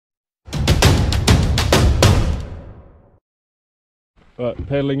Right,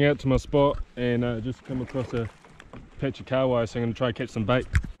 paddling out to my spot and just come across a patch of kahawai, so I'm going to try and catch some bait.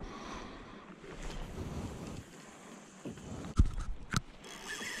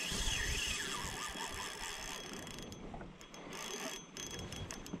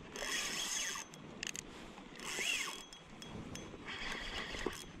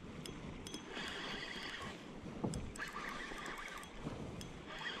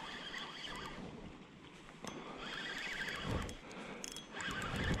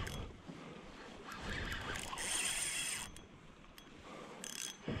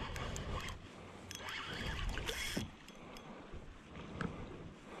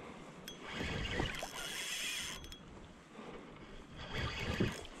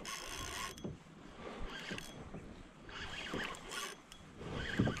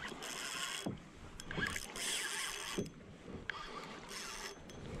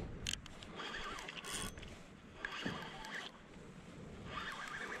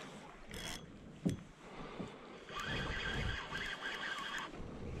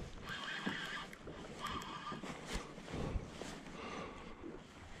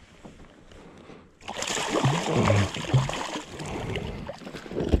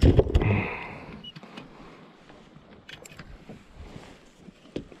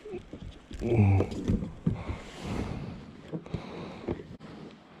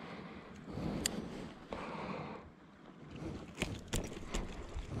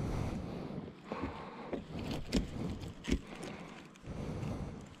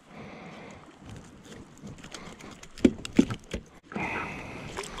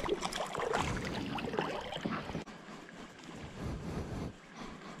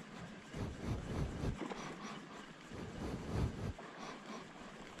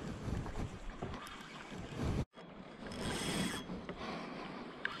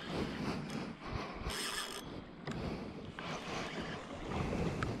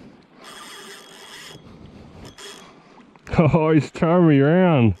 Oh, he's throwing me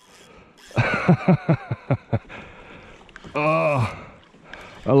around. Oh,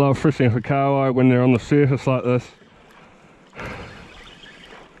 I love fishing for kahawai when they're on the surface like this.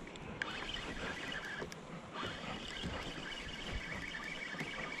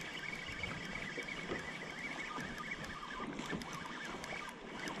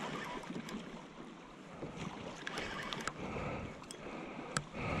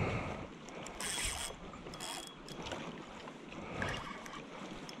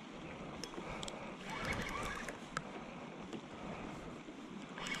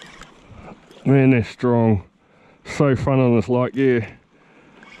 Man, they're strong. So fun on this light gear.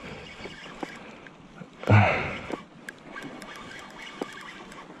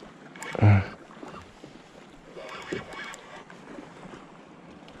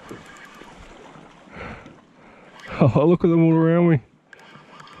 Oh, look at them all around me.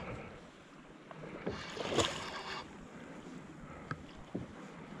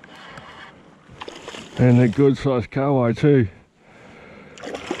 And they're good sized kahawai too.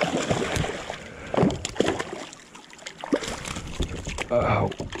 Oh.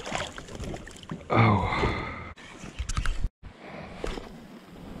 Oh.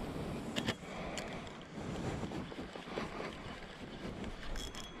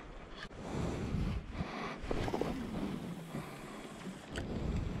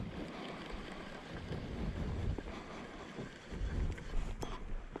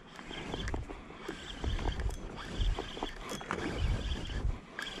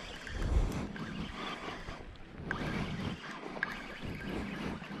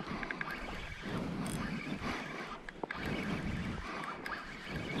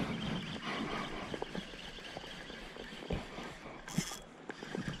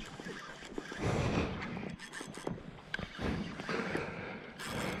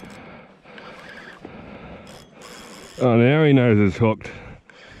 Oh, now he knows it's hooked.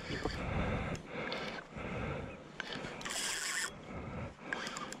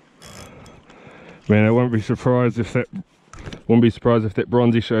 Man, I won't be surprised if that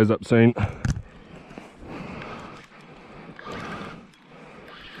bronzy shows up soon.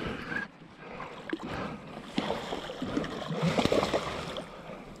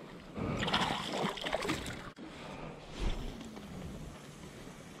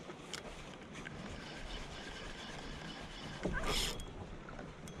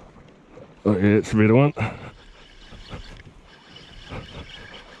 Oh yeah, it's a better one.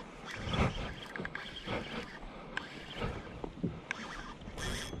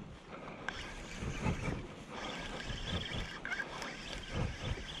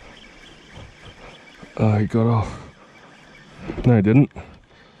 Oh, he got off. No, he didn't.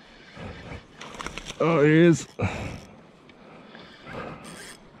 Oh, he is.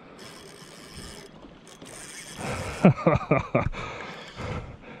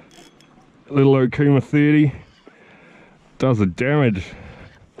 Little Okuma 30 does the damage.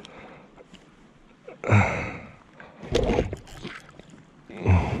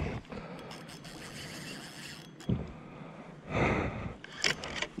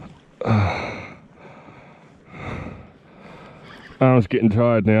 I was getting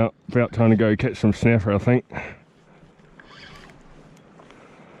tired now. About time to go catch some snapper, I think.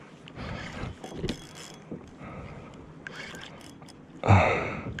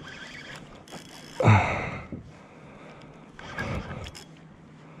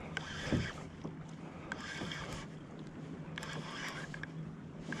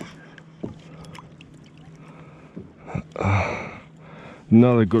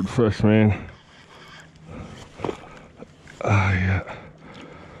 Another good fish, man. Oh yeah.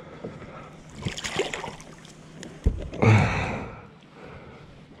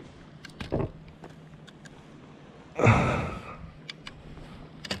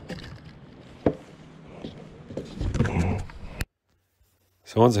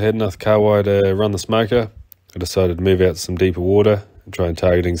 So once I had enough kahawai to run the smoker, I decided to move out to some deeper water and try and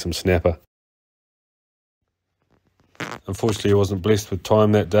targeting some snapper. Unfortunately, I wasn't blessed with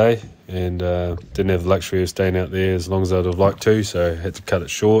time that day and didn't have the luxury of staying out there as long as I'd have liked to, so I had to cut it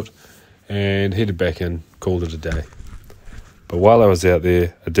short and headed back in, called it a day. But while I was out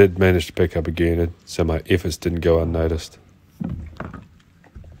there, I did manage to pick up a gurnard, so my efforts didn't go unnoticed.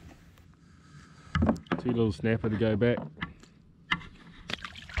 Two little snapper to go back.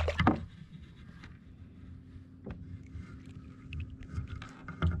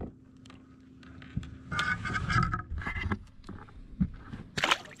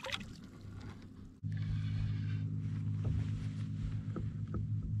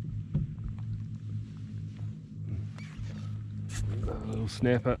 Little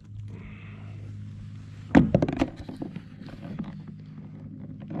snapper.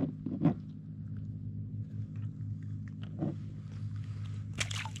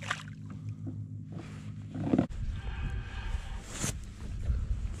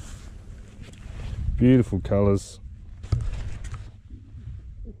 Beautiful colours.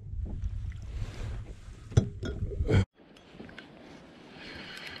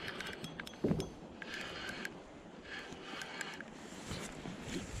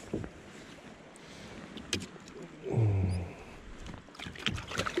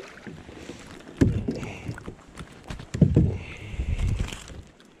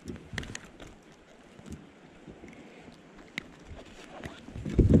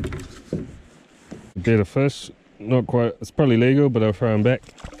 Bit of fish, not quite, it's probably legal, but I'll throw them back.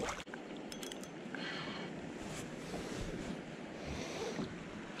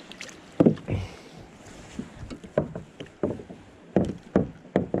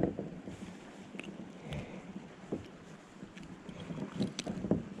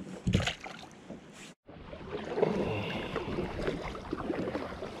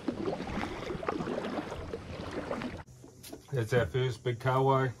 That's our first big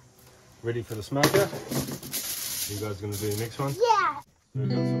kahawai. Ready for the smoker. You guys going to do the next one? Yeah. So we've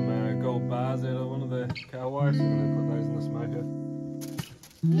got some gold bars out of one of the kahawai, so we're going to put those in the smoker.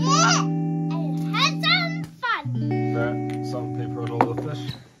 Yeah. And have some fun. That, salt and pepper on all the fish.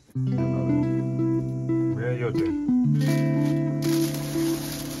 Yeah, your turn.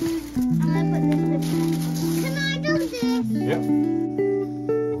 I'm going to put this in. Can I do this? Yep.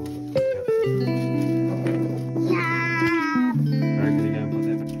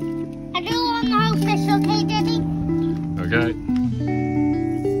 Okay, Daddy? Okay.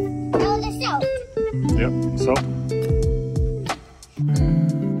 Now the salt. Yep, salt.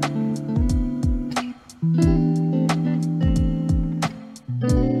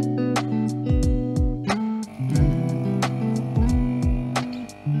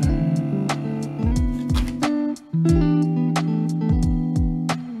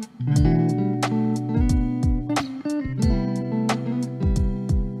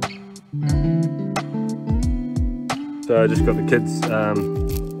 So I just got the kids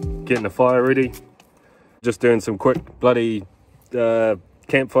getting the fire ready. Just doing some quick bloody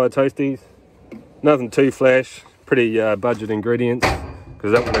campfire toasties. Nothing too flash, pretty budget ingredients,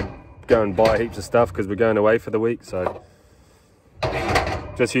 because I don't want to go and buy heaps of stuff because we're going away for the week, so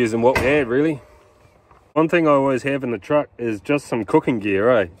just using what we had really. One thing I always have in the truck is just some cooking gear,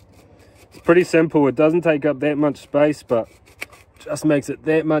 eh? It's pretty simple, it doesn't take up that much space, but just makes it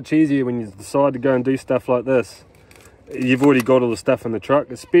that much easier when you decide to go and do stuff like this. You've already got all the stuff in the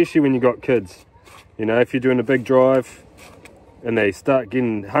truck, especially when you've got kids. You know, if you're doing a big drive and they start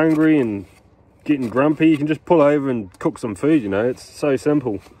getting hungry and getting grumpy, you can just pull over and cook some food, you know. It's so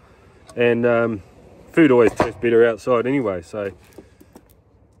simple. And food always tastes better outside anyway. So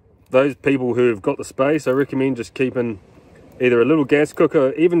those people who've got the space, I recommend just keeping either a little gas cooker,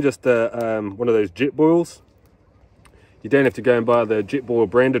 or even just one of those jet boils. You don't have to go and buy the jet boil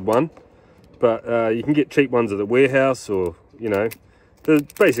branded one, but you can get cheap ones at the warehouse, or you know, they're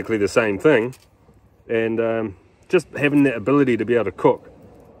basically the same thing. And just having that ability to be able to cook,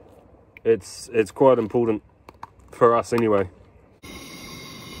 it's quite important for us anyway.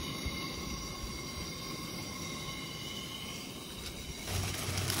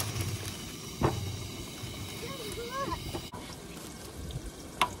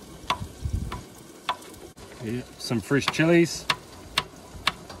 Yeah, some fresh chilies.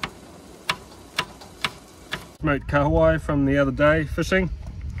 Smoked kahawai from the other day fishing.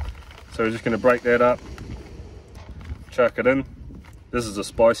 So we're just going to break that up, chuck it in. This is a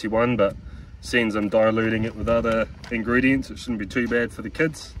spicy one, but since I'm diluting it with other ingredients, it shouldn't be too bad for the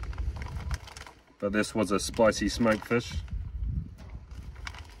kids. But this was a spicy smoked fish.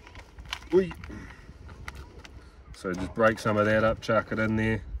 Whee. So just break some of that up, chuck it in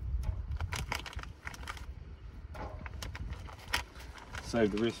there.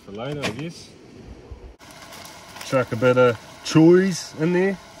 Save the rest for later, I guess. Chuck a bit of choys in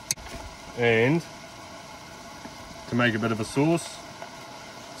there, and to make a bit of a sauce,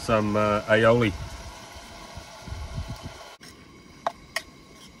 some aioli.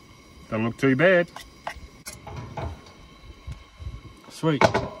 Don't look too bad. Sweet.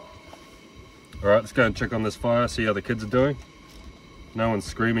 Alright, let's go and check on this fire, see how the kids are doing. No one's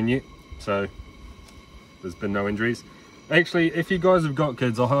screaming yet, so there's been no injuries. Actually, if you guys have got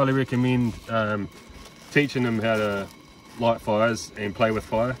kids, I highly recommend teaching them how to light fires and play with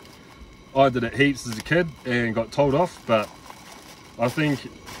fire. I did it heaps as a kid and got told off, but I think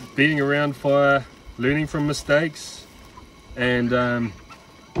being around fire, learning from mistakes, and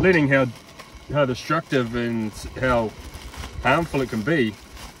learning how destructive and how harmful it can be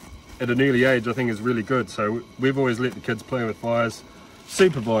at an early age, I think is really good. So we've always let the kids play with fires,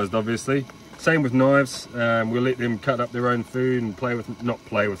 supervised obviously. Same with knives. We'll let them cut up their own food and not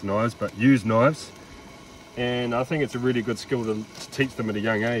play with knives, but use knives. And I think it's a really good skill to teach them at a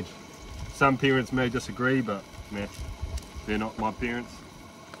young age. Some parents may disagree, but man, they're not my parents.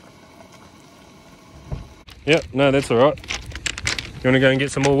 Yep, no, that's all right. You want to go and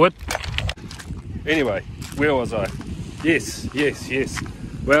get some more wood? Anyway, where was I? Yes.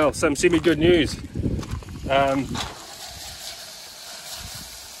 Well, some semi-good news.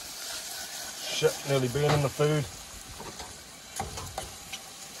 Shit, nearly burning the food.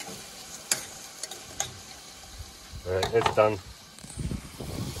 Alright, that's done.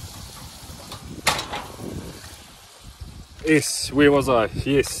 Yes, where was I?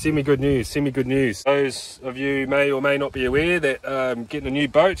 Yes, semi-good news. Those of you may or may not be aware that getting a new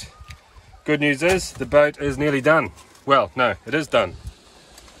boat. Good news is, the boat is nearly done. Well, no, it is done.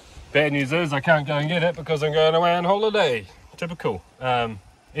 Bad news is, I can't go and get it because I'm going away on holiday. Typical.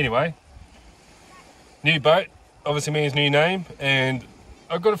 Anyway, new boat obviously means new name, and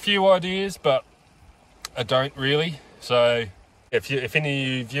I've got a few ideas, but I don't really. So if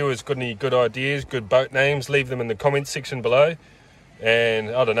any viewers got any good ideas, good boat names, leave them in the comments section below. And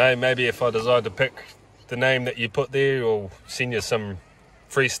I don't know, maybe if I decide to pick the name that you put there, or send you some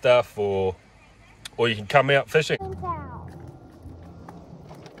free stuff, or you can come out fishing.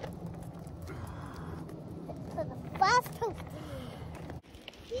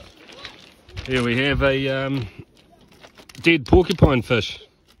 Here we have a dead porcupine fish,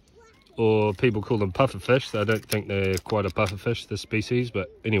 or people call them puffer fish. I don't think they're quite a puffer fish, this species,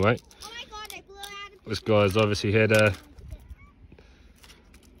 but anyway. Oh my God, they blew out. This guy's obviously had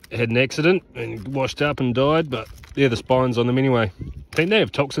an accident and washed up and died, but they're the spines on them anyway. I think they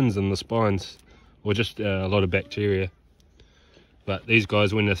have toxins in the spines, or just a lot of bacteria. But these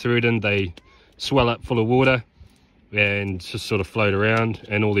guys, when they're threatened, they swell up full of water and just sort of float around,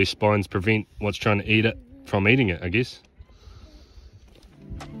 and all these spines prevent what's trying to eat it from eating it, I guess.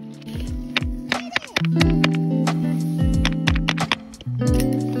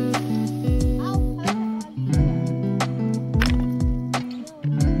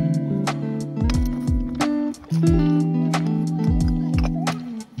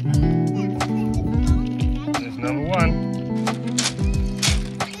 There's number one.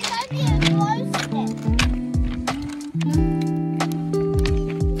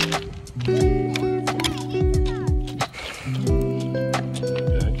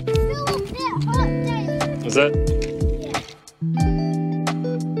 Is that?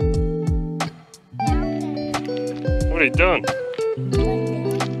 What are you doing?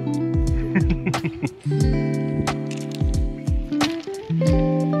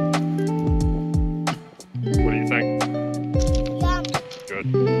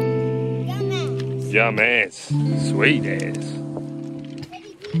 Yum ass. Sweet ass.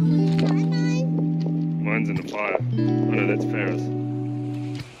 Mine's in the fire. Oh no, that's Farrah's.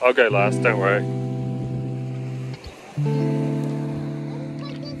 I'll go last, don't worry.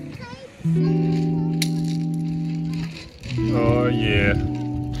 Oh yeah.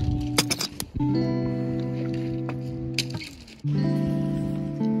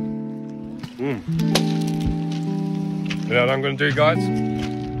 You know what I'm going to do, guys?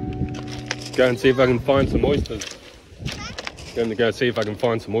 Go and see if I can find some oysters. Going to go see if I can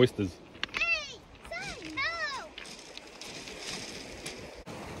find some oysters.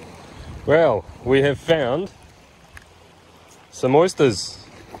 Well, we have found some oysters.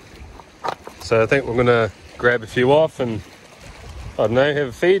 So I think we're going to grab a few off and, I don't know, have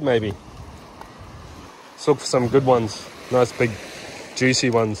a feed maybe. Let's look for some good ones. Nice big juicy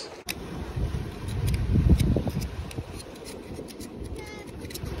ones.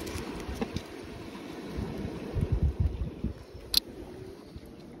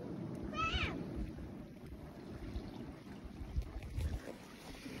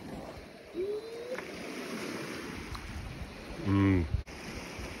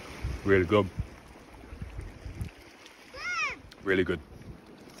 Really good. Really good.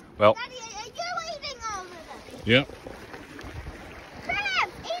 Well. Daddy, are you eating all of them? Yep. Crab,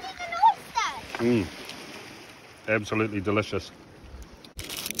 eating an oyster. Absolutely delicious.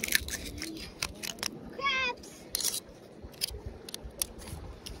 Crabs.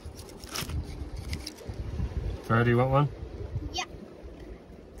 Farrah, do you want one? Yep.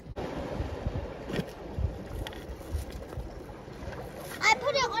 I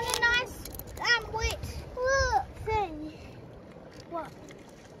put it on a nice wet thing. What?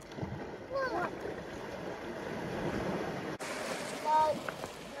 What?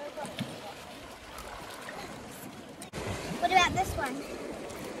 What about this one?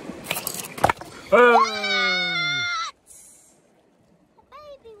 Oh! A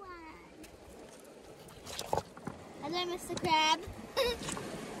baby one. Hello, Mr. Crab.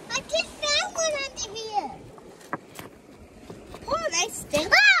 I just found one under here. Oh, they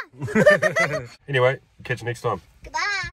stink. Ah! Anyway, catch you next time.